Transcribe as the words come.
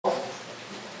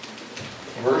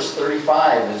verse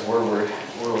 35 is where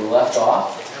we left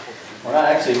off. We're not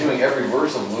actually doing every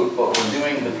verse of Luke, but we're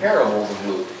doing the parables of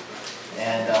Luke.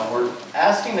 And we're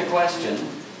asking the question,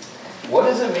 what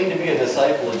does it mean to be a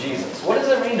disciple of Jesus? What does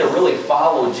it mean to really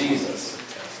follow Jesus?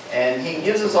 And he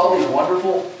gives us all these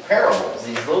wonderful parables,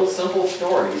 these little simple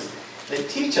stories that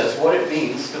teach us what it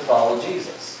means to follow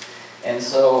Jesus. And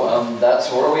so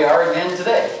that's where we are again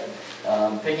today.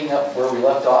 Picking up where we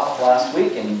left off last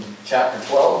week in chapter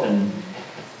 12 and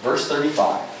verse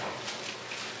 35.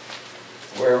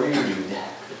 Where we read,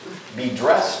 "Be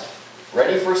dressed,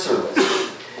 ready for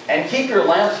service, and keep your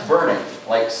lamps burning,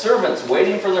 like servants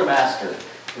waiting for their master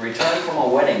to return from a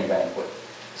wedding banquet,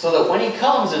 so that when he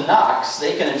comes and knocks,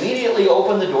 they can immediately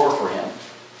open the door for him.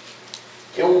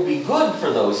 It will be good for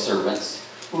those servants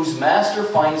whose master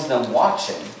finds them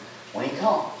watching when he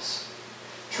comes.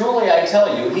 Truly I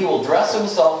tell you, he will dress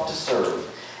himself to serve,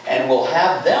 and will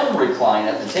have them recline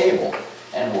at the table,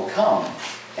 and will come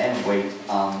and wait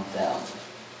on them.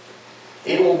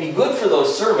 It will be good for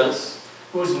those servants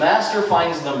whose master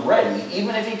finds them ready,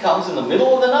 even if he comes in the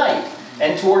middle of the night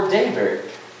and toward daybreak.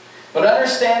 But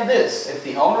understand this, if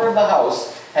the owner of the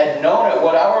house had known at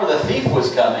what hour the thief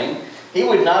was coming, he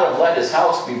would not have let his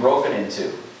house be broken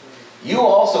into. You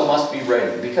also must be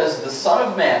ready, because the Son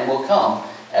of Man will come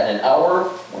at an hour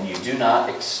when you do not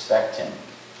expect him."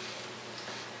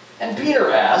 And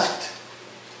Peter asked,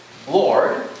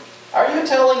 "Lord, are you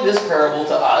telling this parable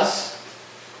to us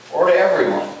or to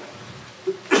everyone?"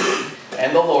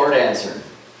 And the Lord answered,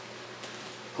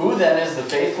 "Who then is the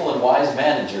faithful and wise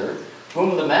manager,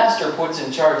 whom the master puts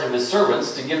in charge of his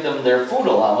servants to give them their food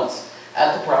allowance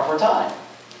at the proper time?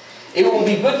 It will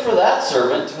be good for that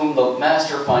servant whom the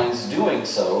master finds doing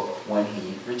so when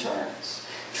he returns.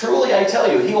 Truly I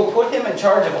tell you, he will put him in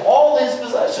charge of all his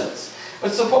possessions.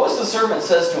 But suppose the servant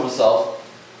says to himself,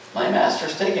 'My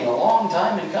master's taking a long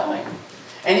time in coming.'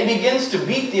 And he begins to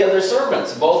beat the other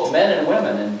servants, both men and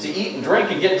women, and to eat and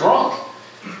drink and get drunk.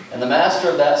 And the master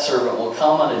of that servant will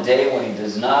come on a day when he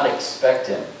does not expect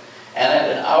him, and at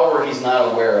an hour he's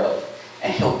not aware of.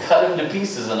 And he'll cut him to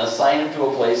pieces and assign him to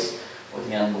a place with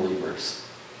the unbelievers.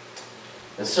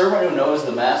 The servant who knows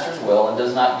the master's will and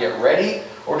does not get ready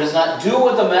or does not do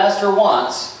what the master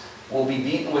wants will be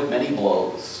beaten with many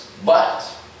blows. But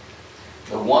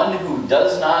the one who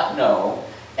does not know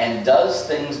and does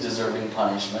things deserving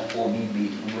punishment will be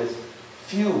beaten with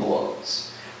few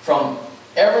blows. From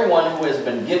everyone who has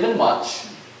been given much,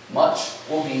 much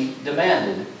will be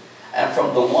demanded. And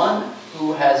from the one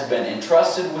who has been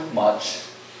entrusted with much,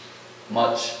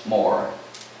 much more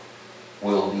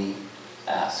will be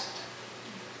asked."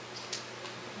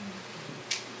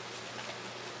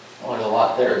 Well, there's a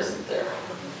lot there, isn't there?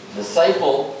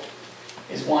 Disciple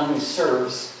is one who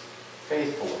serves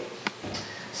faithfully.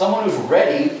 Someone who's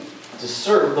ready to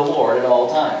serve the Lord at all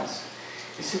times.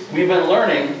 You see, we've been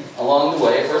learning along the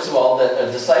way, first of all, that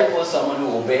a disciple is someone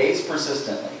who obeys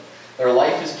persistently. Their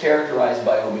life is characterized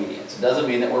by obedience. It doesn't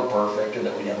mean that we're perfect or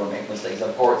that we never make mistakes.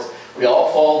 Of course, we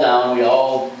all fall down. We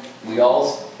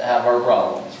all have our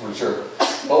problems, for sure.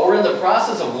 But we're in the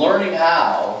process of learning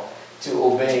how to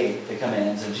obey the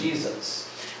commands of Jesus.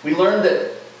 We learned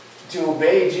that to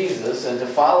obey Jesus and to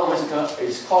follow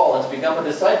his call and to become a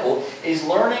disciple is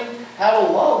learning how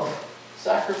to love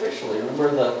sacrificially. Remember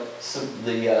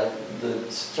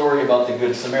the story about the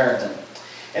Good Samaritan.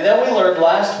 And then we learned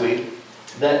last week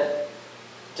that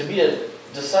to be a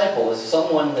disciple is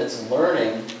someone that's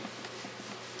learning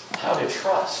how to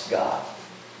trust God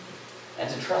and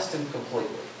to trust him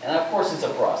completely. And of course it's a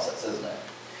process, isn't it?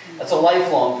 It's a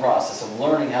lifelong process of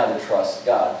learning how to trust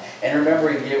God. And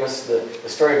remember, he gave us the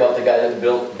story about the guy that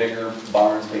built bigger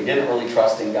barns, but he didn't really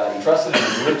trust in God. He trusted in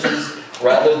his riches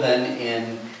rather than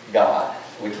in God,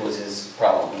 which was his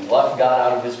problem. He left God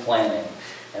out of his planning,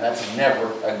 and that's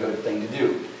never a good thing to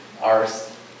do. Our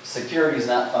security is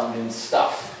not found in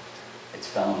stuff. It's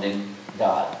found in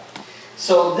God.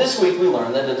 So this week we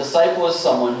learned that a disciple is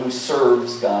someone who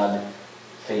serves God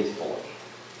faithfully.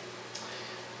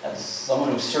 That's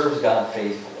someone who serves God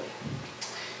faithfully.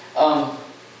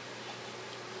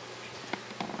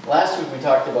 Last week we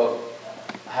talked about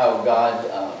how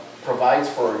God provides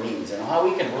for our needs and how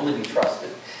we can really be trusted.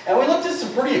 And we looked at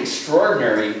some pretty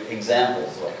extraordinary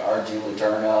examples, like R.G.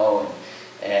 Letourneau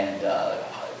and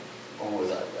what was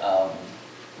that?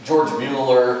 George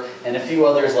Mueller and a few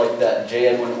others like that, J.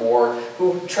 Edwin Orr,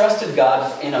 who trusted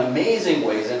God in amazing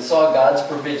ways and saw God's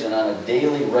provision on a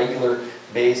daily, regular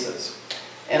basis.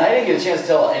 And I didn't get a chance to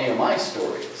tell any of my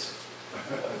stories.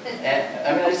 And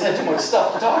I just had too much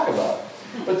stuff to talk about.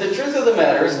 But the truth of the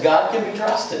matter is God can be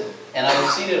trusted. And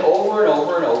I've seen it over and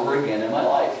over and over again in my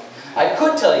life. I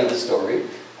could tell you the story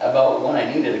about when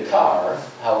I needed a car,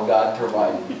 how God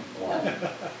provided one.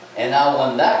 And now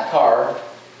when that car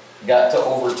got to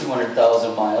over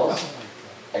 200,000 miles,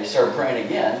 I started praying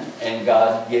again, and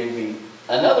God gave me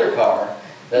another car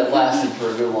that lasted for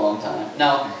a good long time.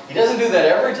 Now, He doesn't do that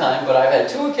every time, but I've had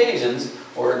 2 occasions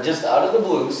where just out of the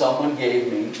blue, someone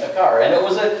gave me a car. And it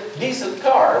was a decent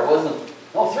car. It wasn't,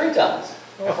 no, 3 times.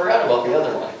 I forgot about the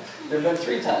other one. There have been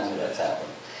 3 times where that's happened.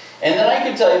 And then I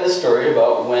could tell you the story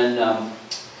about when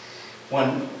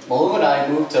Malou and I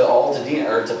moved to Altadena,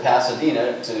 or to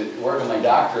Pasadena, to work on my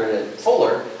doctorate at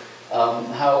Fuller,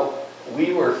 how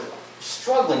we were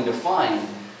struggling to find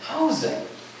housing.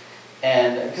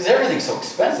 And because everything's so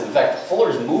expensive. In fact,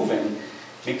 Fuller's moving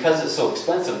because it's so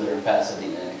expensive there in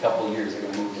Pasadena. In a couple of years, they're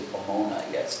going to move to Pomona,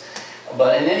 I guess.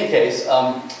 But in any case,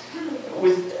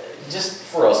 just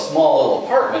for a small little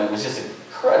apartment, it was just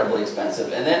incredibly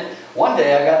expensive. And then one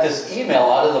day I got this email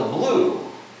out of the blue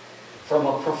from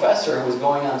a professor who was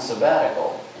going on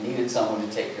sabbatical and needed someone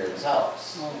to take care of his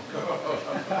house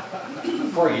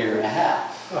for a year and a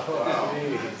half.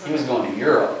 He was going to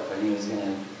Europe, and he was going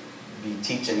to be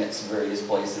teaching at some various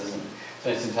places, and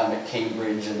spent some time at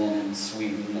Cambridge and then in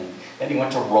Sweden, and then he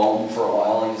went to Rome for a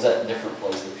while, and he was at different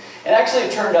places. And actually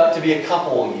it turned out to be a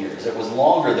couple of years. It was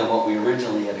longer than what we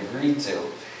originally had agreed to.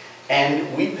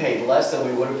 And we paid less than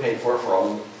we would have paid for our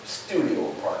own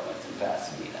studio apartment in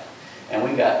Pasadena. And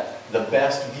we got the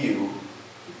best view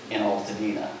in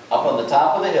Altadena. Up on the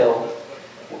top of the hill,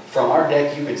 from our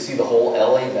deck you could see the whole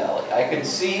LA Valley. I could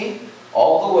see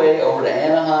all the way over to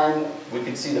Anaheim. We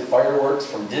could see the fireworks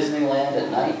from Disneyland at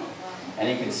night. And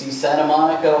you could see Santa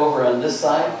Monica over on this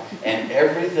side, and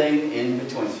everything in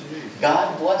between.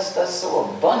 God blessed us so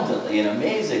abundantly and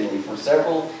amazingly for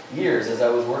several years as I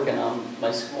was working on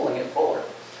my schooling at Fuller.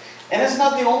 And it's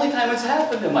not the only time it's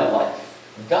happened in my life.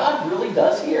 God really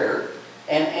does hear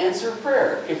and answer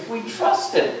prayer if we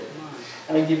trust Him.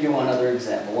 Let me give you one other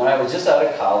example. When I was just out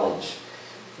of college,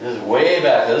 this is way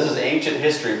back, this is ancient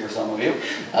history for some of you,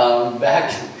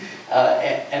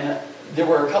 and there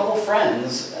were a couple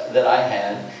friends that I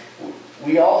had.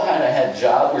 We all kind of had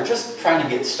jobs. We were just trying to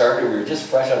get started. We were just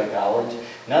fresh out of college.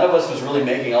 None of us was really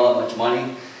making all that much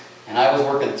money. And I was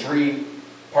working 3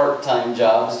 part-time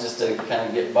jobs just to kind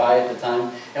of get by at the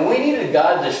time. And we needed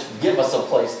God to give us a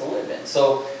place to live in.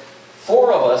 So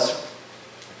 4 of us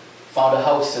found a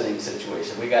house-sitting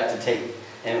situation. We got to take,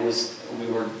 and we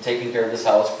were taking care of this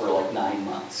house for like 9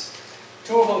 months.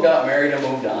 2 of them got married and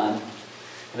moved on.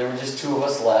 And there were just 2 of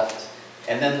us left.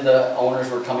 And then the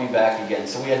owners were coming back again,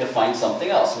 so we had to find something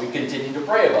else. We continued to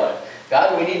pray about it.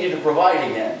 God, we need you to provide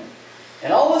again.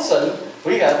 And all of a sudden,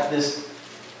 we got this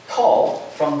call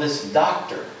from this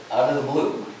doctor out of the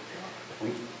blue.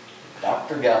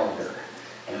 Dr. Gallagher.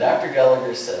 And Dr.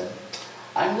 Gallagher said,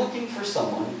 I'm looking for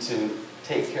someone to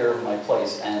take care of my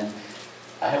place. And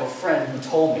I have a friend who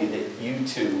told me that you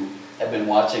 2 have been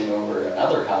watching over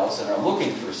another house and are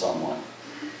looking for someone.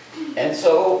 And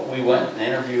so we went and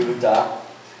interviewed with Doc,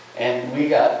 and we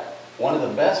got one of the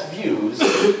best views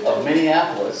of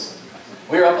Minneapolis.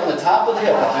 We were up on the top of the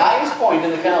hill, the highest point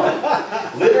in the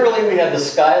county. Literally, we had the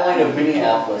skyline of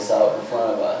Minneapolis out in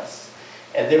front of us.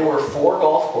 And there were 4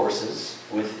 golf courses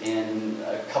within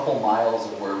a couple miles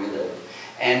of where we lived.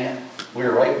 And we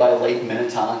were right by Lake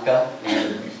Minnetonka,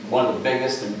 one of the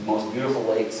biggest and most beautiful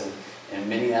lakes in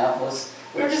Minneapolis.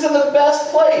 We were just in the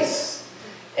best place.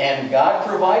 And God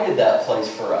provided that place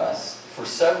for us for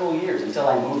several years. Until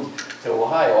I moved to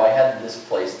Ohio, I had this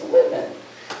place to live in.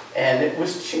 And it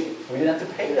was cheap. We didn't have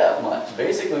to pay that much.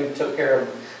 Basically, we took care of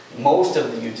most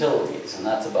of the utilities, and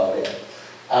that's about it.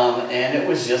 And it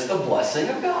was just the blessing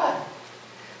of God.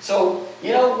 So,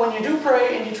 you know, when you do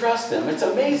pray and you trust Him, it's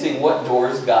amazing what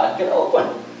doors God can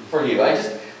open for you. I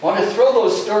just want to throw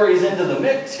those stories into the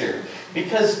mix here.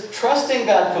 Because trusting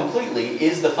God completely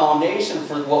is the foundation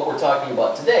for what we're talking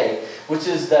about today, which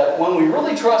is that when we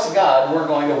really trust God, we're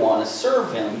going to want to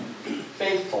serve Him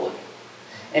faithfully.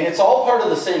 And it's all part of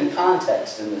the same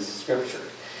context in this scripture.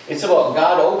 It's about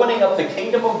God opening up the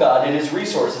kingdom of God and His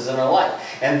resources in our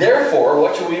life. And therefore,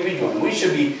 what should we be doing? We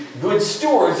should be good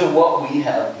stewards of what we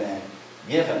have been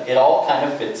given. It all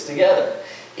kind of fits together.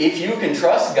 If you can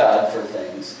trust God for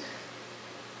things,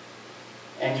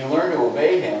 and you learn to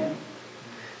obey Him,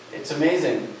 it's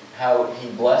amazing how He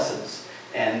blesses.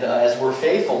 And as we're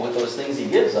faithful with those things He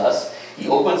gives us, He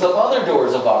opens up other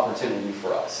doors of opportunity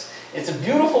for us. It's a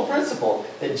beautiful principle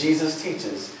that Jesus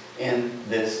teaches in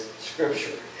this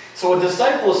scripture. So a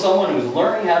disciple is someone who's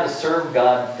learning how to serve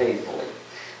God faithfully.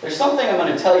 There's something I'm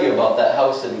going to tell you about that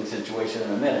house-sitting situation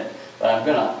in a minute, but I'm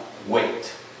going to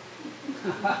wait.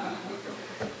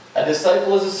 A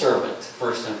disciple is a servant,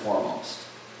 first and foremost.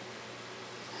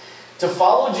 To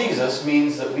follow Jesus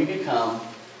means that we become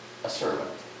a servant.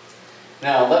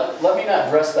 Now, let me not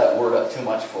dress that word up too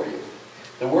much for you.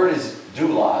 The word is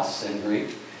doulos in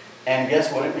Greek, and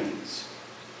guess what it means?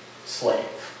 Slave.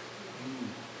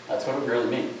 That's what it really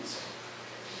means.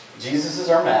 Jesus is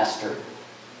our master,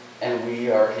 and we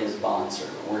are his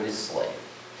bondservant. We're his slave.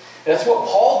 That's what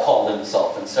Paul called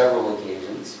himself in several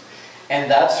occasions, and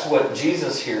that's what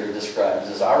Jesus here describes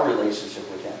as our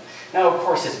relationship with him. Now, of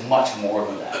course, it's much more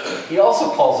than that. He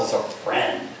also calls us a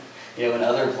friend, in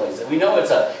other places. We know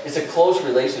it's a close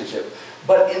relationship,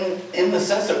 but in the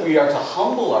sense that we are to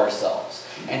humble ourselves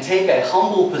and take a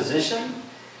humble position,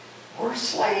 we're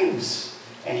slaves,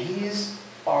 and he's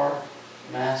our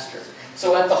master.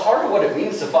 So at the heart of what it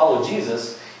means to follow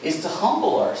Jesus is to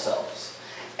humble ourselves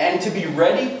and to be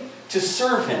ready to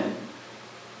serve him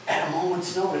at a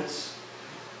moment's notice.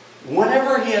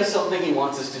 Whenever he has something he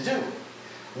wants us to do,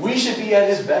 we should be at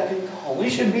his beck and call. We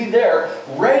should be there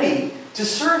ready to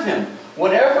serve him.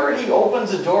 Whenever he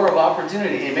opens a door of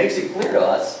opportunity, he makes it clear to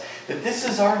us that this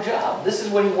is our job. This is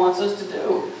what he wants us to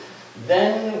do.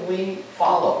 Then we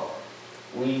follow.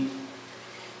 We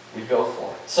go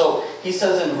for it. So he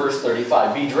says in verse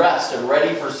 35, be dressed and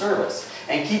ready for service,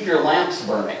 and keep your lamps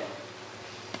burning.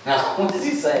 Now, what is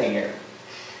he saying here?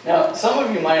 Now, some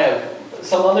of you might have,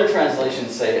 some other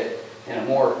translations say it in a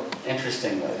more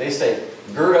interesting way. They say,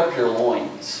 gird up your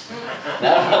loins.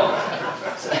 Now,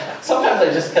 sometimes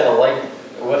I just kind of like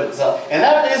what it says. And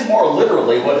that is more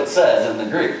literally what it says in the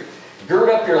Greek. Gird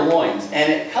up your loins.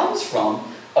 And it comes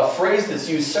from a phrase that's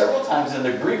used several times in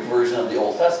the Greek version of the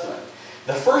Old Testament.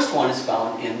 The first one is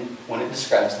found when it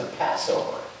describes the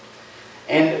Passover.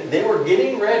 And they were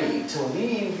getting ready to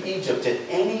leave Egypt at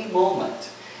any moment.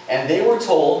 And they were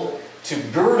told to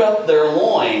gird up their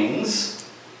loins.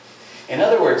 In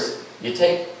other words, you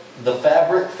take the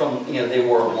fabric from, they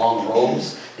wore long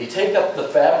robes. You take up the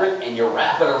fabric and you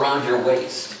wrap it around your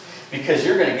waist. Because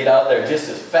you're going to get out there just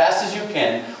as fast as you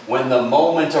can when the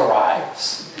moment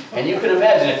arrives. And you can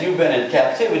imagine if you've been in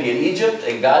captivity in Egypt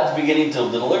and God's beginning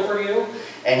to deliver you,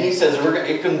 and he says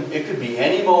it could be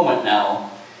any moment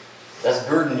now. That's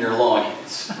girding your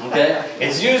loins. Okay?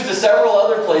 It's used to several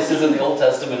other places in the Old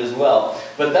Testament as well.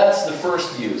 But that's the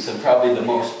first use and probably the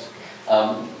most,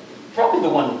 probably the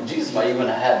one Jesus might even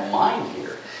have had in mind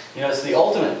here. It's the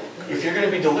ultimate. If you're going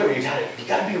to be delivered, you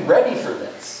got to be ready for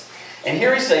this. And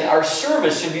here he's saying our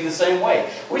service should be the same way.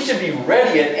 We should be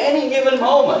ready at any given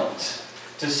moment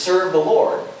to serve the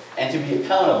Lord and to be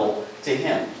accountable to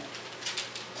him.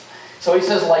 So he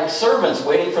says, like servants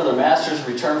waiting for their master's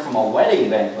return from a wedding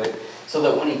banquet, so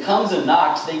that when he comes and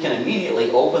knocks, they can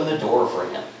immediately open the door for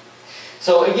him.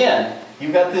 So again,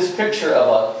 you've got this picture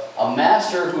of a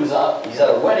master he's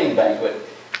at a wedding banquet,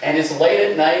 and it's late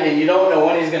at night, and you don't know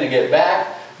when he's going to get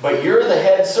back, but you're the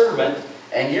head servant,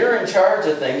 and you're in charge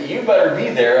of things. You better be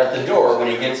there at the door when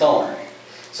he gets home.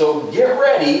 So get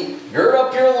ready, gird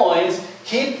up your loins,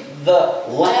 keep the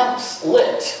lamps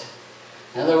lit.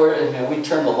 In other words, we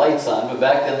turn the lights on, but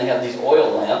back then they had these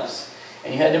oil lamps,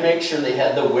 and you had to make sure they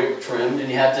had the wick trimmed, and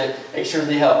you had to make sure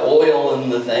they have oil in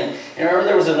the thing. And remember,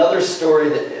 there was another story,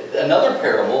 another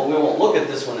parable. We won't look at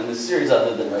this one in this series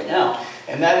other than right now,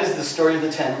 and that is the story of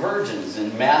the 10 virgins.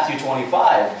 In Matthew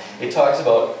 25, it talks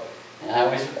about, and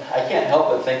I can't help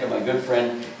but think of my good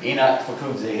friend Enoch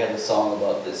Fakudze. He had a song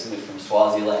about this. He was from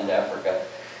Swaziland, Africa.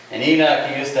 And Enoch,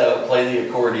 he used to play the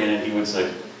accordion, and he would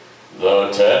say,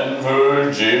 the 10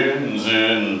 virgins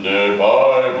in the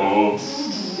Bible.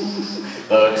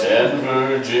 The 10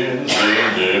 virgins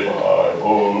in the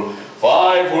Bible.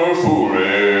 5 were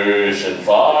foolish and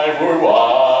 5 were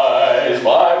wise.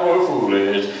 5 were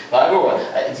foolish, 5 were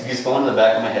wise. It's going to the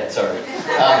back of my head, sorry.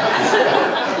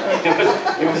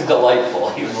 It was delightful.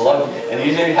 He loved it. And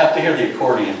you didn't have to hear the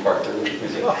accordion part to really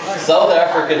appreciate it. South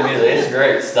African music, it's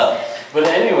great stuff. But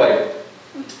anyway,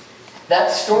 that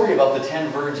story about the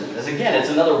 10 virgins is, again, it's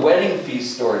another wedding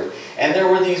feast story. And there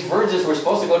were these virgins who were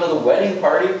supposed to go to the wedding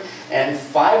party, and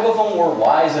 5 of them were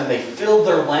wise, and they filled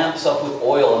their lamps up with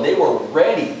oil, and they were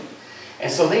ready. And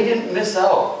so they didn't miss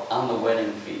out on the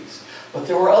wedding feast. But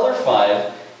there were other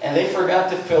 5, and they forgot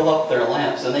to fill up their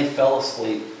lamps, and they fell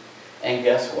asleep. And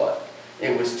guess what?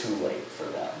 It was too late for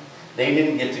them. They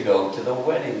didn't get to go to the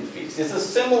wedding feast. It's a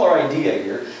similar idea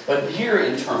here, but here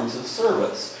in terms of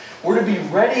service. We're to be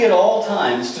ready at all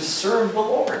times to serve the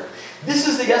Lord. This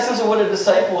is the essence of what a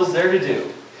disciple is there to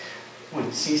do. When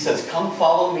he says, come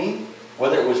follow me,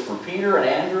 whether it was for Peter and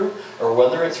Andrew, or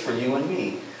whether it's for you and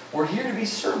me, We're here to be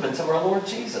servants of our Lord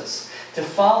Jesus, to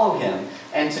follow him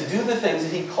and to do the things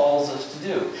that he calls us to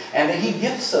do and that he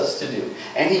gifts us to do.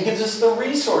 And he gives us the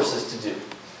resources to do.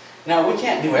 Now, we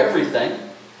can't do everything,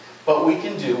 but we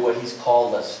can do what he's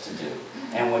called us to do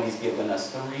and what he's given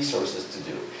us the resources to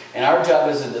do. And our job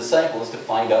as a disciple is to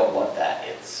find out what that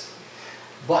is.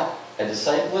 But a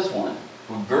disciple is one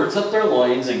who girds up their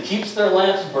loins and keeps their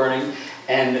lamps burning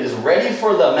and is ready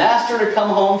for the master to come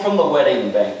home from the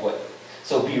wedding banquet.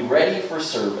 So be ready for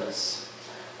service.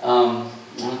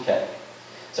 Okay.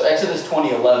 So Exodus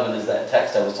 20:11 is that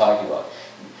text I was talking about.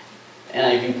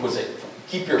 NIV puts it,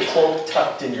 keep your cloak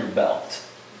tucked in your belt.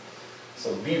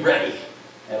 So be ready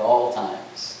at all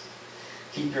times.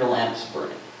 Keep your lamps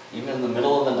burning, even in the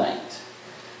middle of the night.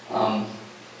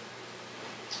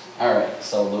 All right,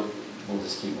 so we'll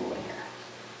just keep moving here.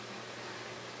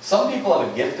 Some people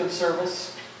have a gift of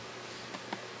service.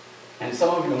 And some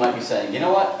of you might be saying, you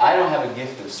know what? I don't have a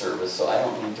gift of service, so I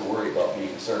don't need to worry about being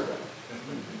a servant.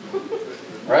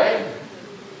 Right?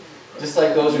 Just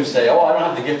like those who say, oh, I don't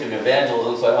have the gift of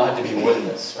evangelism, so I don't have to be a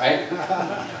witness. Right?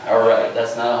 All right,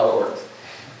 that's not how it works.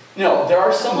 No, there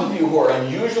are some of you who are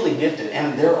unusually gifted,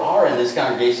 and there are in this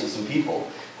congregation some people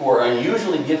who are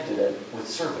unusually gifted with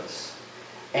service.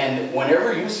 And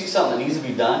whenever you see something that needs to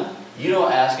be done, you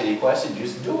don't ask any questions, you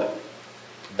just do it.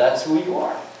 That's who you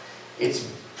are.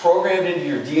 It's programmed into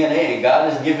your DNA, and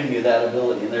God has given you that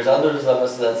ability. And there's others of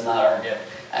us that's not our gift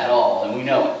at all, and we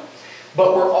know it.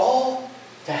 But we're all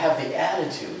to have the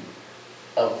attitude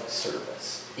of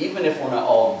service, even if we're not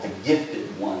all the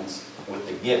gifted ones with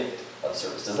the gift of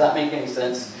service. Does that make any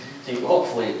sense to you?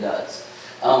 Hopefully it does.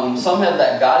 Some have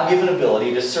that God-given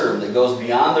ability to serve that goes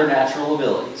beyond their natural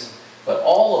abilities. But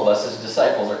all of us as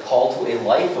disciples are called to a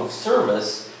life of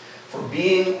service for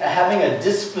having a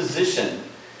disposition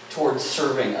towards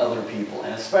serving other people,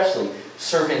 and especially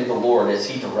serving the Lord as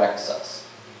he directs us.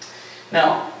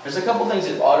 Now, there's a couple things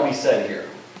that ought to be said here.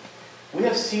 We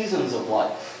have seasons of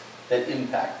life that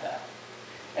impact that,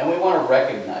 and we want to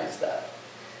recognize that.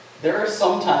 There are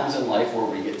some times in life where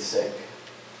we get sick,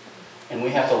 and we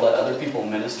have to let other people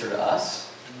minister to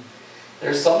us.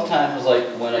 There's sometimes,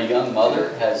 like when a young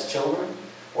mother has children,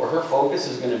 where her focus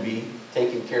is going to be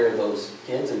taking care of those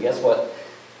kids, and guess what?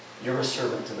 You're a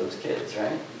servant to those kids,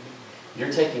 right?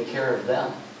 You're taking care of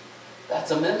them.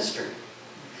 That's a ministry.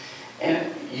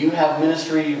 And you have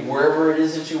ministry wherever it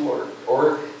is that you work.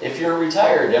 Or if you're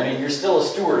retired, I mean, you're still a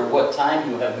steward of what time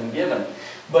you have been given.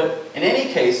 But in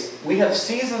any case, we have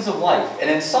seasons of life. And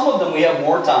in some of them we have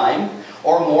more time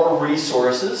or more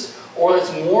resources, or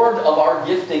it's more of our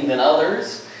gifting than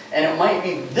others. And it might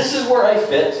be, this is where I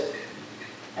fit,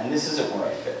 and this isn't where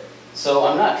I fit. So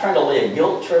I'm not trying to lay a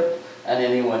guilt trip on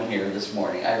anyone here this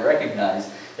morning. I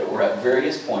recognize that we're at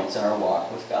various points in our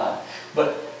walk with God.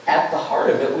 But at the heart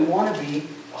of it, we want to be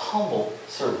a humble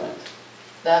servant.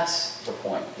 That's the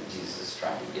point that Jesus is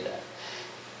trying to get at.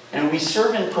 And we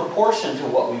serve in proportion to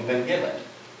what we've been given.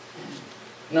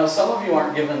 Now, some of you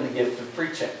aren't given the gift of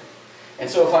preaching. And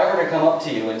so if I were to come up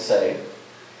to you and say,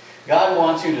 God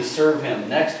wants you to serve him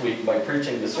next week by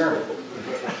preaching the sermon,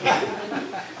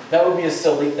 that would be a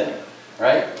silly thing,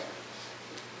 right?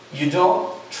 You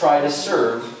don't try to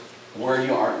serve where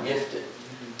you aren't gifted.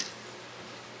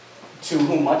 To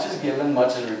whom much is given,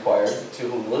 much is required. To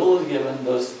whom little is given,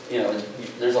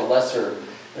 there's a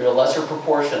lesser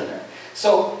proportion there.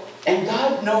 So, and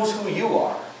God knows who you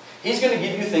are. He's going to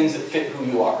give you things that fit who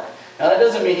you are. Now that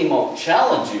doesn't mean he won't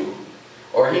challenge you,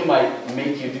 or he might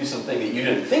make you do something that you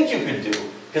didn't think you could do,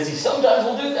 because he sometimes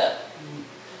will do that.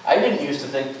 I didn't used to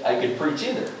think I could preach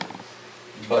either.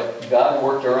 But God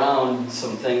worked around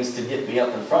some things to get me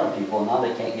up in front of people, and now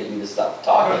they can't get me to stop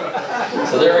talking.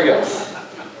 So there we go.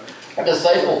 A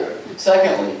disciple,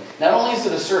 secondly, not only is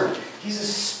it a servant, he's a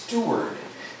steward.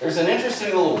 There's an interesting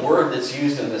little word that's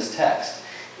used in this text.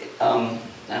 And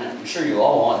I'm sure you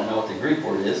all want to know what the Greek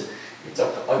word is. It's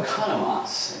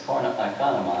oikonomos.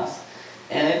 Oikonomos.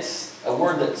 And it's a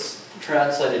word that's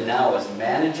translated now as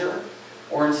manager,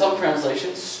 or in some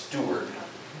translations, steward.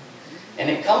 And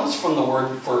it comes from the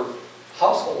word for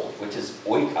household, which is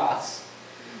oikos.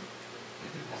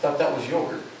 I thought that was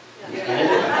yogurt. And it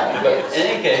isn't. But in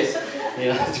any case,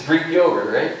 it's Greek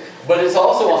yogurt, right? But it's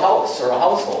also a house or a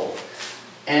household.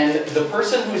 And the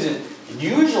person who's in,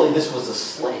 usually this was a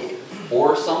slave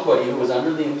or somebody who was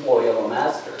under the employ of a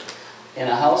master in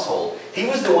a household. He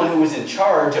was the one who was in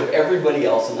charge of everybody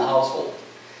else in the household.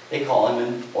 They call him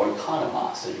an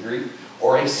oikonomos in Greek,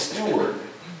 or a steward,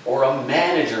 or a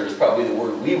manager is probably the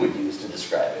word we would use to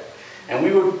describe it. And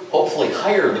we would hopefully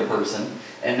hire the person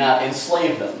and not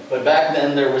enslave them. But back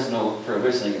then there was no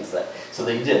prohibition against that, so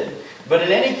they did. But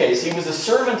in any case, he was a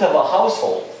servant of a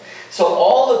household.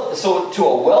 So to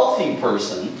a wealthy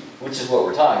person, which is what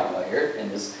we're talking about here in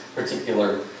this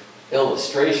particular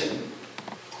illustration,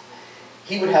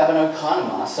 he would have an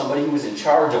economos, somebody who was in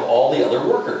charge of all the other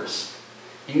workers.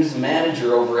 He was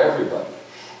manager over everybody.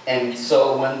 And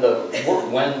so when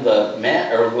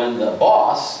the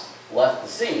boss left the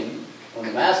scene, when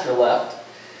the master left,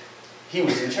 he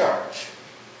was in charge.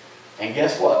 And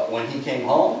guess what? When he came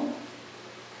home,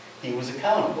 he was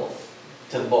accountable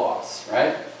to the boss,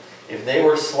 right? If they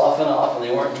were sloughing off and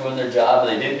they weren't doing their job,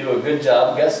 and they didn't do a good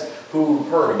job, guess who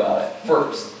heard about it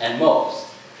first and most?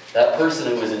 That person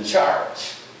who was in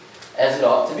charge, as it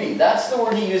ought to be. That's the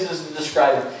word he uses to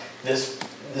describe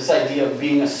this idea of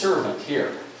being a servant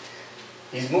here.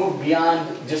 He's moved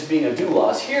beyond just being a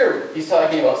doulos. Here, he's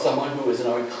talking about someone who is an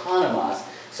oikonomos,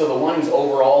 so the one who's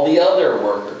over all the other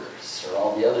workers, or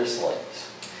all the other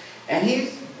slaves. And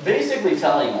he's basically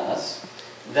telling us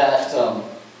that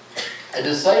a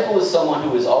disciple is someone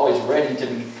who is always ready to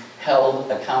be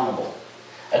held accountable.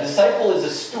 A disciple is a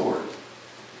steward.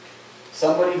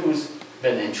 Somebody who's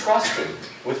been entrusted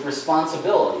with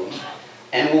responsibility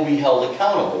and will be held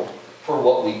accountable for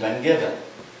what we've been given.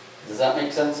 Does that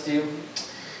make sense to you?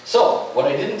 So, what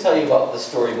I didn't tell you about the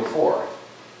story before,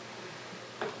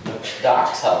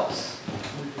 Doc's house.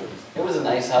 It was a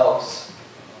nice house,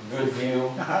 good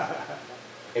view.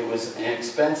 It was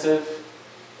inexpensive.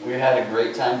 We had a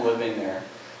great time living there.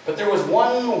 But there was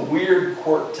one weird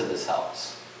quirk to this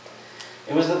house.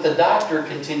 It was that the doctor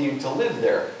continued to live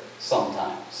there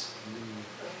sometimes.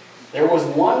 There was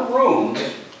one room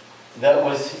that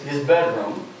was his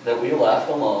bedroom that we left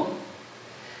alone.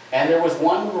 And there was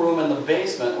one room in the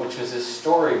basement which was his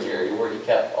storage area where he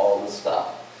kept all the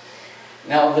stuff.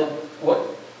 Now,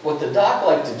 what the doc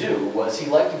liked to do was he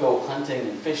liked to go hunting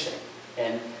and fishing.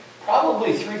 And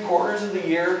probably 3/4 of the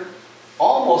year,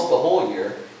 almost the whole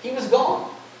year, he was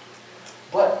gone.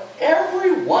 But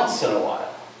every once in a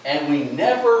while, and we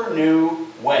never knew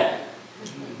when,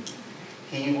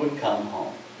 he would come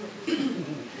home.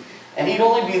 And he'd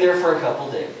only be there for a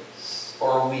couple days,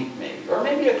 or a week maybe, or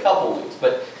maybe a couple weeks,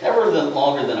 but never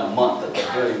longer than a month at the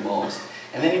very most.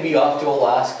 And then he'd be off to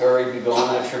Alaska, or he'd be going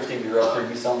on a trip to Europe, or he'd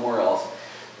be somewhere else.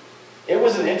 It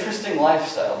was an interesting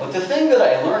lifestyle. But the thing that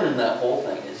I learned in that whole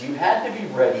thing is you had to be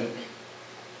ready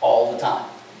all the time.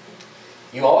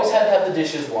 You always had to have the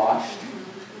dishes washed.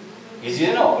 Because you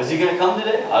didn't know, is he going to come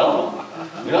today? I don't know.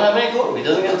 We don't have any clue. He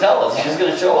doesn't going to tell us. He's just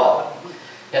going to show up.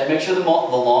 You had to make sure the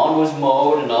lawn was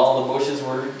mowed and all the bushes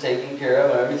were taken care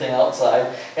of and everything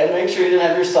outside. You had to make sure you didn't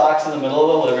have your socks in the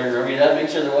middle of the living room. You had to make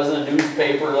sure there wasn't a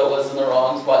newspaper that was in the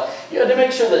wrong spot. You had to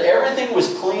make sure that everything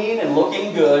was clean and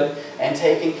looking good and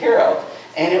taken care of.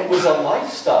 And it was a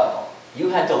lifestyle. You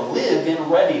had to live in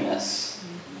readiness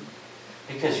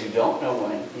because you don't know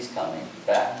when he's coming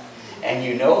back. And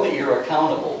you know that you're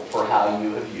accountable for how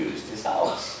you have used his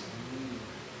house.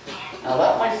 Now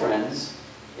that, my friends,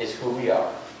 is who we are.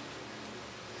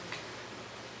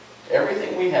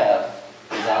 Everything we have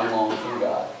is on loan from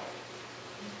God.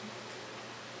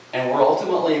 And we're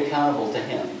ultimately accountable to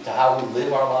Him, to how we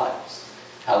live our lives,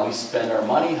 how we spend our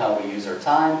money, how we use our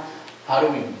time, how do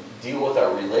we deal with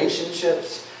our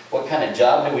relationships, what kind of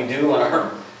job do we do on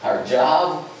our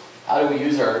job, how do we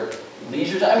use our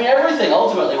leisure time. I mean, everything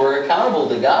ultimately we're accountable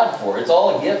to God for. It's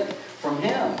all a gift from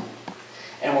Him.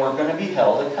 And we're going to be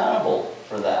held accountable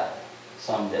for that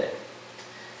someday.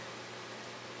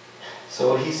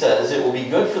 So he says, it will be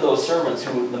good for those servants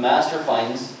who the master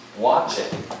finds watching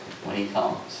when he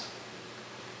comes.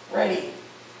 Ready.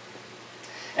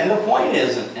 And the point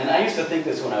isn't, and I used to think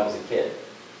this when I was a kid,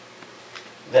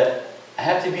 that I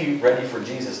have to be ready for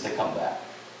Jesus to come back.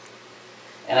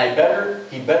 And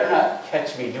he better not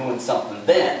catch me doing something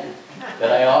then that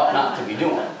I ought not to be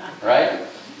doing, right?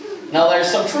 Now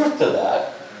there's some truth to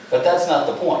that, but that's not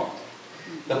the point.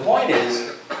 The point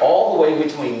is, all the way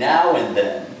between now and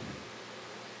then,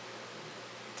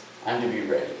 I'm to be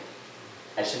ready.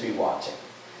 I should be watching.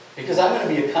 Because I'm going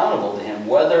to be accountable to Him,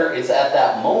 whether it's at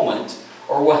that moment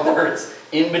or whether it's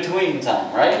in between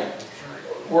time, right?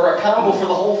 We're accountable for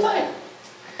the whole thing.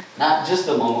 Not just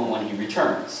the moment when He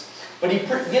returns. But He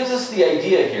gives us the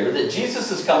idea here that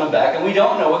Jesus is coming back and we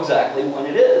don't know exactly when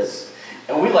it is.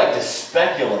 And we like to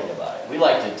speculate about it. We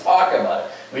like to talk about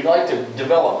it. We like to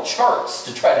develop charts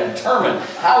to try to determine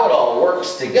how it all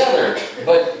works together.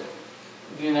 But,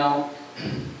 you know,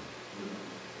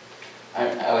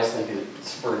 I always think of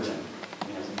Spurgeon.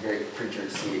 You know, he's a great preacher,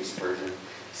 C.H. Spurgeon.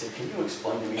 He said, can you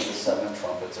explain to me the 7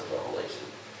 trumpets of Revelation?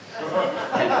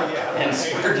 And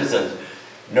Spurgeon says,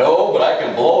 No, but I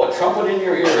can blow a trumpet in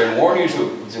your ear and warn you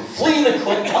to flee the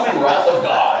coming wrath of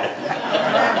God.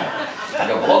 I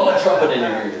can blow a trumpet in your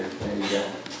ear. There you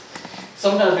go.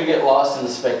 Sometimes we get lost in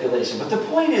the speculation. But the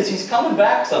point is, he's coming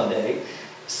back someday.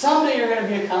 Someday you're going to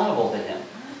be accountable to him.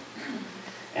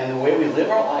 And the way we live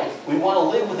our life, we want to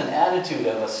live with an attitude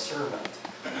of a servant.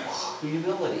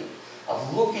 Humility.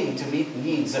 Of looking to meet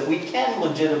needs that we can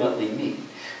legitimately meet.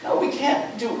 Now, we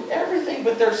can't do everything,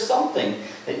 but there's something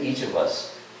that each of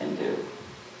us can do.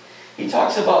 He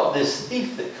talks about this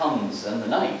thief that comes in the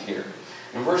night here.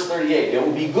 In verse 38, it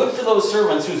will be good for those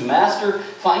servants whose master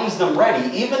finds them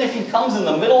ready, even if he comes in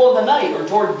the middle of the night or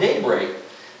toward daybreak.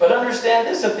 But understand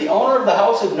this, if the owner of the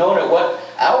house had known at what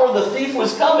hour the thief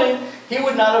was coming, he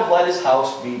would not have let his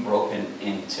house be broken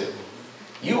into.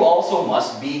 You also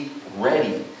must be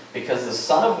ready, because the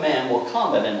Son of Man will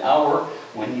come at an hour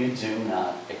when you do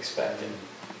not expect it.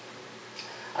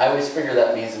 I always figure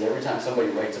that means that every time somebody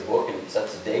writes a book and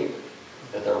sets a date,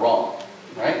 that they're wrong,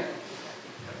 right?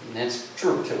 And it's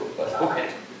true too, but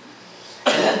okay.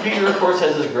 And then Peter, of course,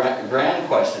 has his grand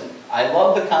question. I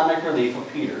love the comic relief of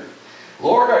Peter.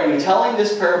 Lord, are you telling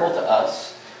this parable to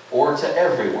us or to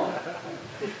everyone?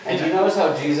 And you notice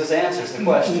how Jesus answers the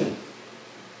question?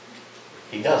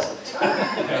 He doesn't.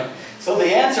 So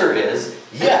the answer is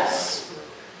yes.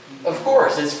 Of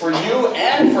course, it's for you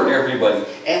and for everybody,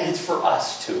 and it's for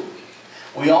us too.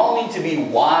 We all need to be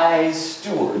wise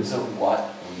stewards of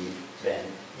what we've been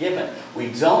given.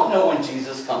 We don't know when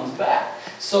Jesus comes back.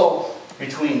 So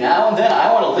between now and then,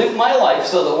 I want to live my life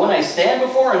so that when I stand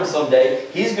before him someday,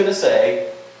 he's going to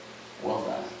say, well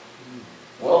done.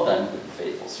 Well done, good and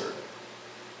faithful servant.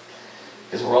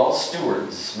 Because we're all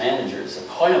stewards, managers of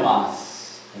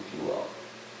koinomos, if you will.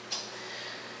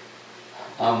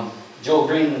 Joel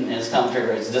Green in his commentary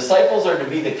writes, disciples are to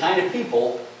be the kind of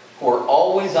people who are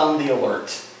always on the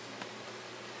alert.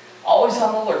 Always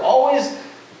on the alert. Always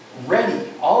ready.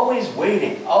 Always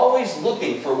waiting. Always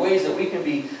looking for ways that we can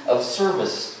be of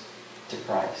service to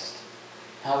Christ.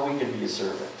 How we can be a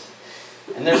servant.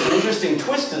 And there's an interesting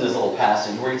twist in this little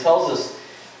passage where he tells us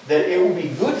that it will be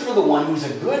good for the one who's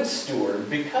a good steward,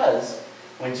 because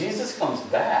when Jesus comes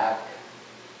back,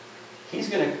 he's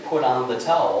going to put on the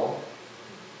towel.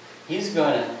 He's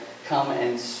going to come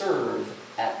and serve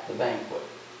at the banquet.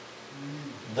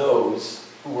 Those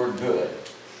who were good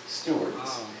stewards.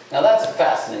 Wow. Now that's a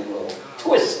fascinating little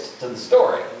twist to the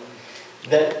story.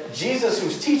 That Jesus,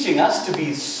 who's teaching us to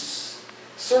be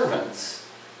servants,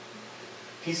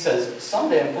 he says,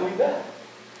 someday I'm coming back.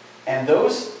 And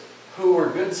those who were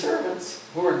good servants,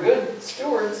 who were good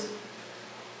stewards,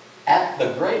 at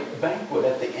the great banquet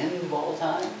at the end of all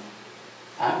time,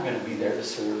 I'm going to be there to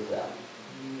serve them.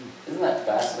 Isn't that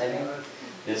fascinating?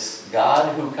 This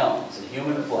God who comes in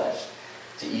human flesh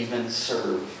to even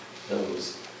serve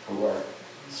those who are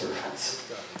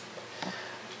servants.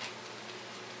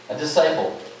 A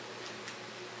disciple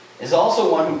is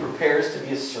also one who prepares to be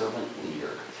a servant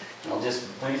leader. And I'll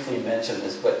just briefly mention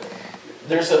this, but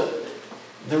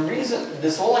the reason,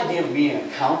 this whole idea of being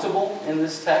accountable in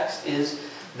this text is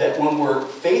that when we're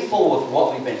faithful with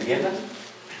what we've been given,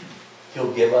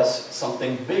 he'll give us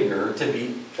something bigger to be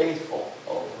faithful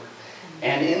over.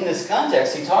 And in this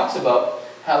context, he talks about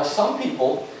how some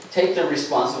people take their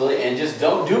responsibility and just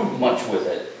don't do much with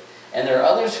it. And there are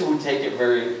others who would take it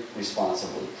very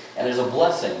responsibly. And there's a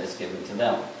blessing that's given to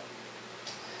them.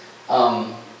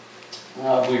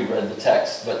 We read the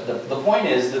text, but the point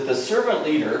is that the servant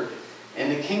leader in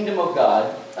the kingdom of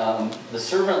God, the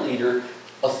servant leader,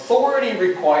 authority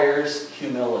requires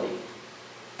humility.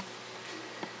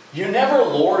 You never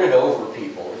lord it over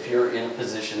people if you're in a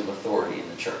position of authority in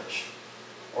the church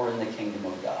or in the kingdom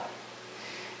of God.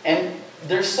 And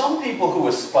there's some people who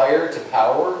aspire to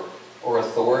power or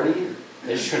authority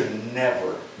that should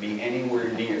never be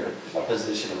anywhere near a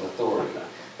position of authority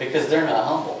because they're not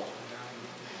humble.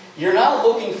 You're not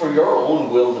looking for your own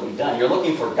will to be done. You're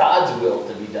looking for God's will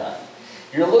to be done.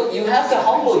 You have to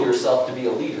humble yourself to be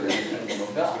a leader in the kingdom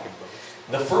of God.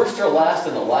 The first are last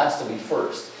and the last to be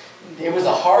first. It was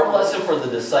a hard lesson for the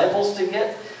disciples to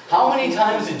get. How many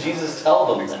times did Jesus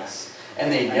tell them this?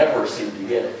 And they never seemed to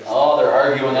get it. Oh, they're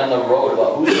arguing on the road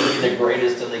about who's going to be the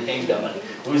greatest in the kingdom and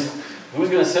who's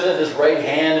going to sit at his right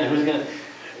hand and who's going to...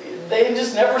 They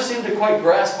just never seemed to quite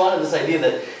grasp onto this idea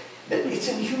that it's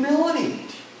in humility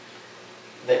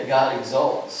that God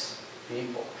exalts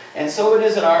people. And so it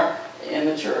is in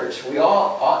the church. We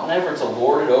all ought never to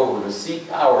lord it over, to seek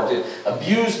power, to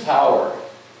abuse power.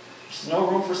 There's no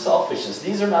room for selfishness.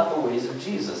 These are not the ways of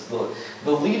Jesus.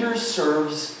 The leader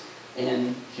serves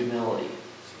in humility.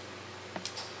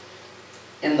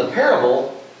 In the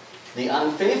parable, The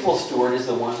unfaithful steward is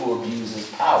the one who abuses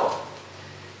power.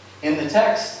 In the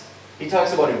text, he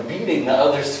talks about him beating the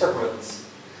other servants,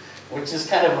 which is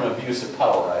kind of an abuse of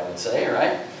power, I would say,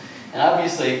 right? And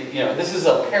obviously, this is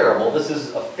a parable. This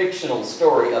is a fictional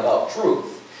story about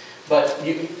truth. But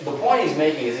the point he's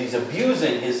making is he's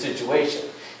abusing his situation.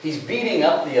 He's beating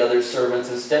up the other servants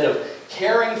instead of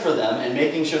caring for them and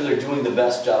making sure they're doing the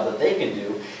best job that they can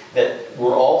do, that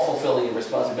we're all fulfilling a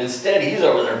responsibility. Instead, he's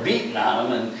over there beating on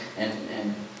them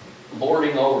and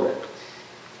lording over it.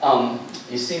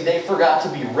 You see, they forgot to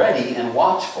be ready and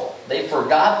watchful. They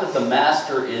forgot that the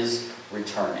master is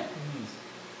returning.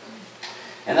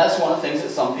 And that's one of the things that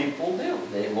some people do.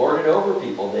 They lord it over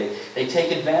people. They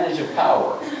take advantage of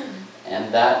power.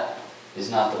 And that is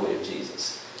not the way of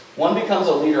Jesus. One becomes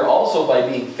a leader also by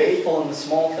being faithful in the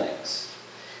small things.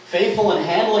 Faithful in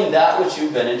handling that which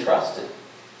you've been entrusted.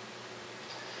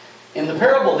 In the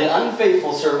parable, the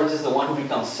unfaithful servant is the one who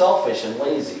becomes selfish and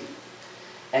lazy,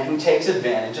 and who takes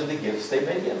advantage of the gifts they've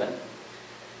been given.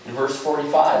 In verse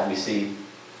 45, we see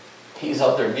he's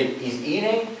out there, he's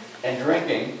eating and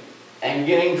drinking and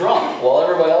getting drunk while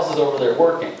everybody else is over there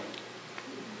working.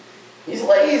 He's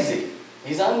lazy.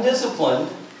 He's undisciplined.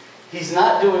 He's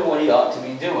not doing what he ought to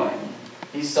be doing.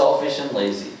 He's selfish and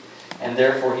lazy, and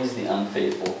therefore he's the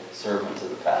unfaithful servant of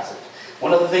the passage.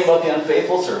 One other thing about the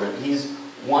unfaithful servant, he's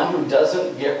one who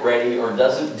doesn't get ready or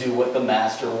doesn't do what the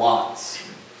master wants.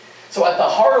 So at the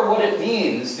heart of what it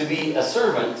means to be a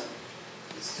servant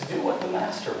is to do what the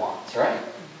master wants, right?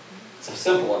 It's a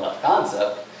simple enough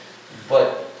concept,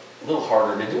 but a little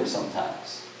harder to do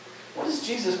sometimes. What does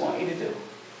Jesus want you to do?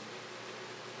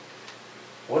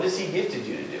 What has he gifted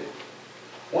you to do?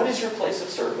 What is your place of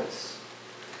service?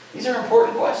 These are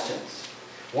important questions,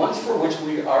 ones for which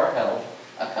we are held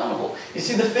accountable. You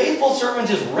see, the faithful servant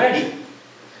is ready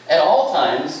at all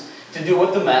times to do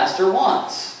what the master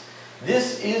wants.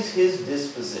 This is his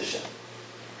disposition.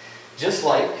 Just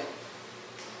like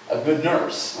a good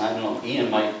nurse. I don't know, Ian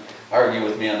might argue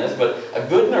with me on this, but a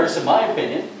good nurse, in my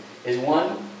opinion, is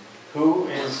one who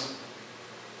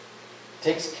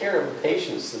takes care of the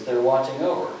patients that they're watching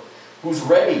over, who's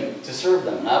ready to serve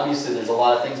them. And obviously there's a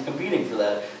lot of things competing for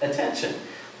that attention.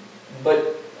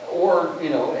 Or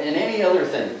in any other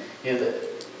thing,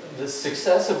 the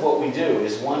success of what we do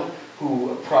is one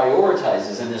who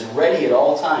prioritizes and is ready at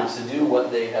all times to do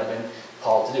what they have been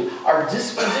called to do. Our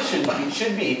disposition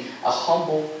should be a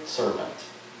humble servant.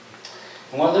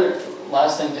 And one other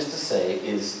last thing just to say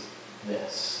is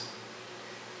this.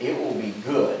 It will be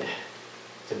good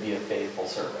to be a faithful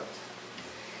servant.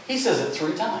 He says it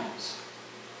 3 times.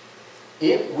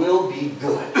 It will be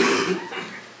good.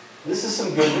 This is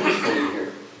some good news for you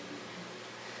here.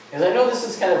 Because I know this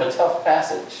is kind of a tough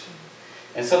passage.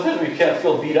 And sometimes we kind of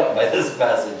feel beat up by this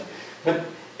passage. But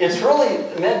it's really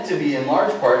meant to be, in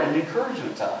large part, an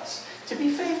encouragement to us. To be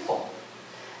faithful.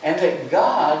 And that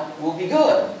God will be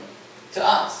good to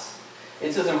us.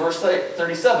 It says in verse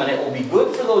 37, it will be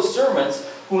good for those servants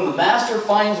whom the master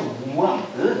finds,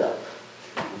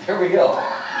 there we go,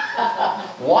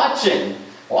 watching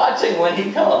when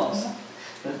he comes.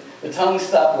 The tongue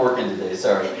stopped working today,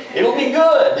 sorry. It'll be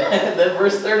good. Then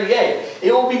verse 38,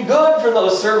 it will be good for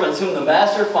those servants whom the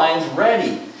master finds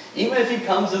ready, even if he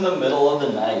comes in the middle of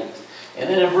the night. And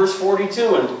then in verse 43,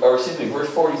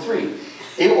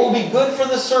 it will be good for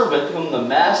the servant whom the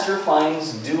master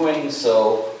finds doing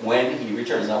so when he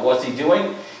returns. Now what's he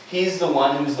doing? He's the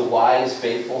one who's the wise,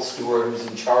 faithful steward who's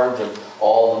in charge of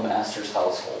all the master's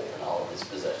household and all of his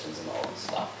possessions and all of his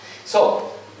stuff.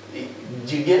 So,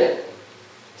 do you get it?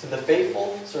 To the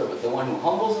faithful servant, the one who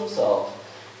humbles himself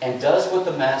and does what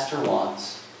the master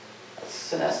wants.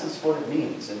 That's in essence what it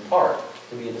means, in part,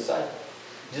 to be a disciple.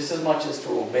 Just as much as to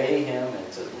obey him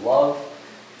and to love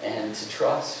and to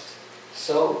trust,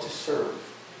 so to serve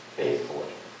faithfully.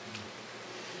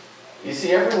 You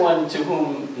see, everyone to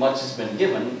whom much has been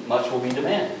given, much will be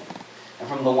demanded. And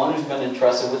from the one who's been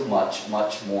entrusted with much,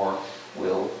 much more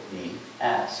will be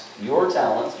asked. Your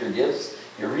talents, your gifts,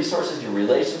 your resources, your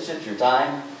relationships, your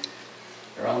time,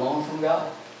 they're on loan from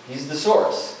God. He's the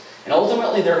source. And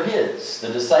ultimately they're his. The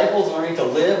disciples are learning to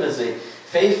live as a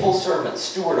faithful servant,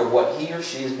 steward of what he or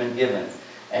she has been given.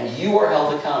 And you are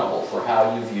held accountable for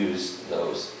how you've used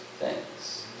those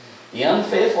things. The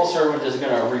unfaithful servant is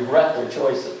going to regret their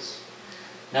choices.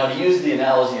 Now, to use the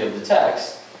analogy of the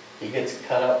text, he gets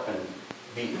cut up and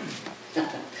beaten.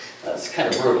 That's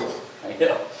kind of brutal. I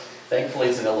know. Thankfully,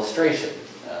 it's an illustration.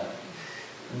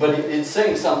 But it's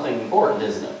saying something important,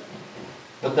 isn't it?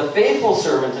 But the faithful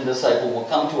servant and disciple will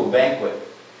come to a banquet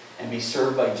and be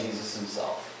served by Jesus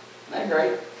himself. Isn't that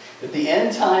great? At the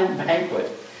end time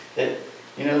banquet, that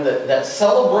You know, that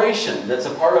celebration that's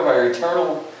a part of our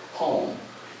eternal home.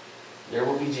 There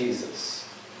will be Jesus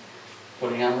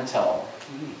putting on the towel,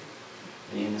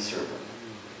 being the servant,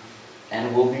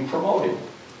 and will be promoted.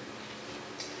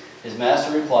 His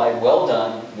master replied, "Well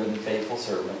done, good and faithful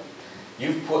servant.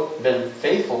 You've been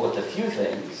faithful with a few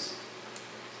things.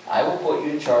 I will put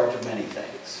you in charge of many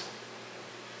things."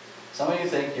 Some of you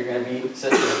think you're going to be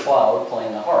sitting in a cloud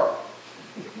playing the harp.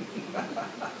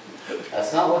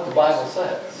 That's not what the Bible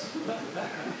says.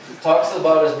 It talks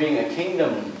about us being a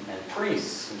kingdom and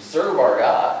priests who serve our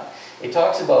God. It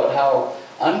talks about how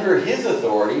under His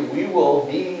authority we will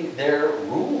be there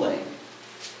ruling.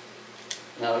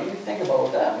 Now you think about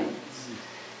what that means.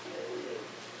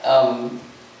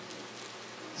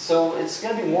 So it's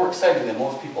going to be more exciting than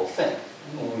most people think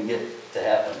when we get to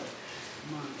heaven.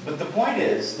 But the point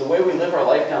is, the way we live our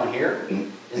life down here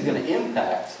is going to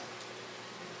impact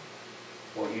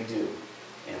what you do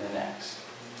in the next.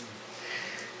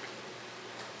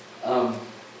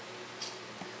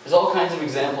 There's all kinds of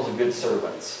examples of good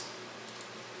servants.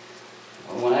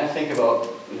 When I think about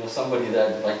somebody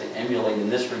that I'd like to emulate in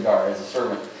this regard as a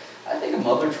servant, I think of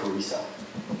Mother Teresa.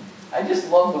 I just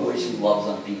love the way she loves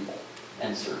on people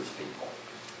and serves people.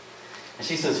 And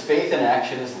she says, faith in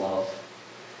action is love,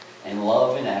 and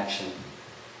love in action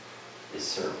is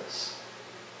service.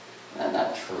 That's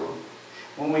not true.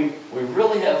 When we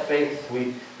really have faith,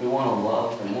 we want to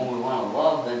love. And when we want to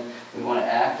love, then we want to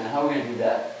act. And how are we going to do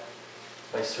that?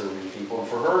 By serving people. And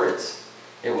for her,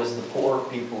 it was the poor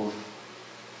people of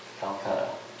Calcutta.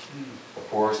 The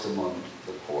poorest among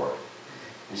the poor.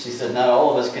 And she said, not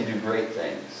all of us can do great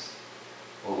things,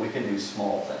 but we can do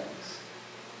small things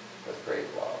with great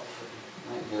love.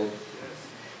 Isn't that good?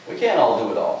 We can't all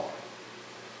do it all,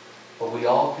 but we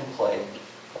all can play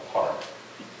a part.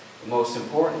 The most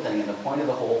important thing, and the point of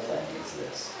the whole thing, is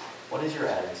this. What is your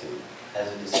attitude?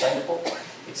 As a disciple,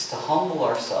 it's to humble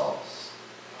ourselves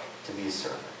to be a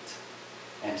servant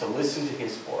and to listen to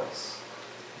His voice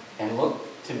and look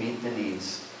to meet the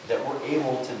needs that we're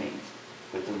able to meet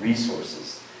with the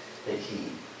resources that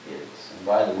He gives. And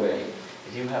by the way,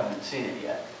 if you haven't seen it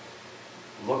yet,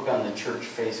 look on the church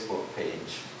Facebook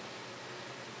page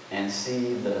and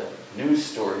see the news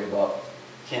story about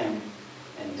Kim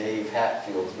and Dave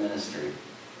Hatfield's ministry.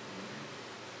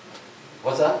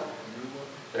 What's that?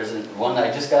 There's one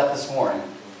I just got this morning.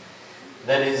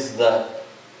 That is the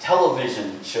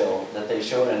television show that they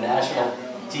showed on national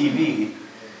TV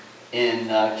in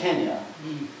Kenya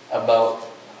about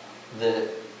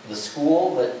the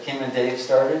school that Kim and Dave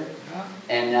started,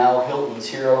 and now Hilton's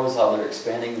Heroes, how they're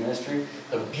expanding the ministry.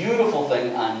 The beautiful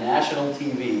thing on national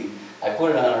TV, I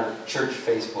put it on our church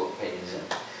Facebook page, and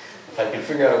if I can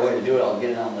figure out a way to do it, I'll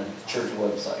get it on the church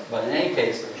website. But in any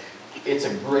case, it's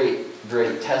a great,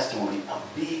 great testimony of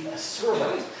being a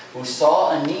servant who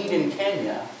saw a need in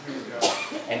Kenya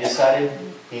and decided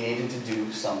he needed to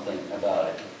do something about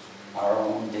it. Our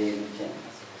own Dave and Kim.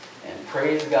 And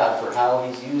praise God for how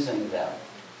He's using them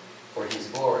for His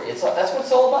glory. That's what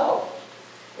it's all about.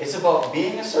 It's about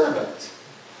being a servant,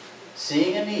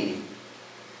 seeing a need,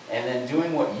 and then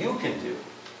doing what you can do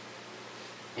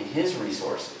in His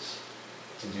resources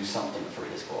to do something for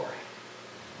His glory.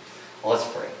 Well, let's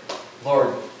pray.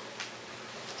 Lord,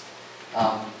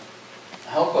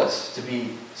 help us to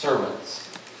be servants.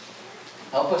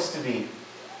 Help us to be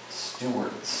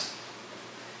stewards.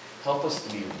 Help us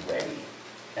to be ready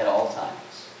at all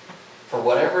times for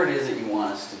whatever it is that you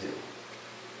want us to do.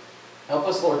 Help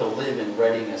us, Lord, to live in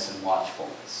readiness and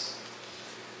watchfulness.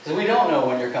 Because we don't know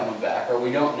when you're coming back, or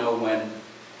we don't know when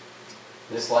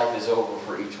this life is over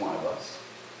for each one of us.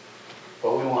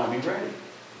 But we want to be ready,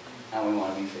 and we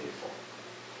want to be faithful.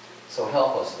 So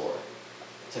help us, Lord,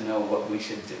 to know what we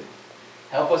should do.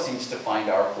 Help us each to find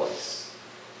our place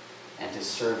and to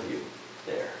serve you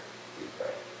there, we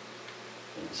pray.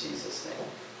 In Jesus' name,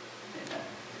 amen.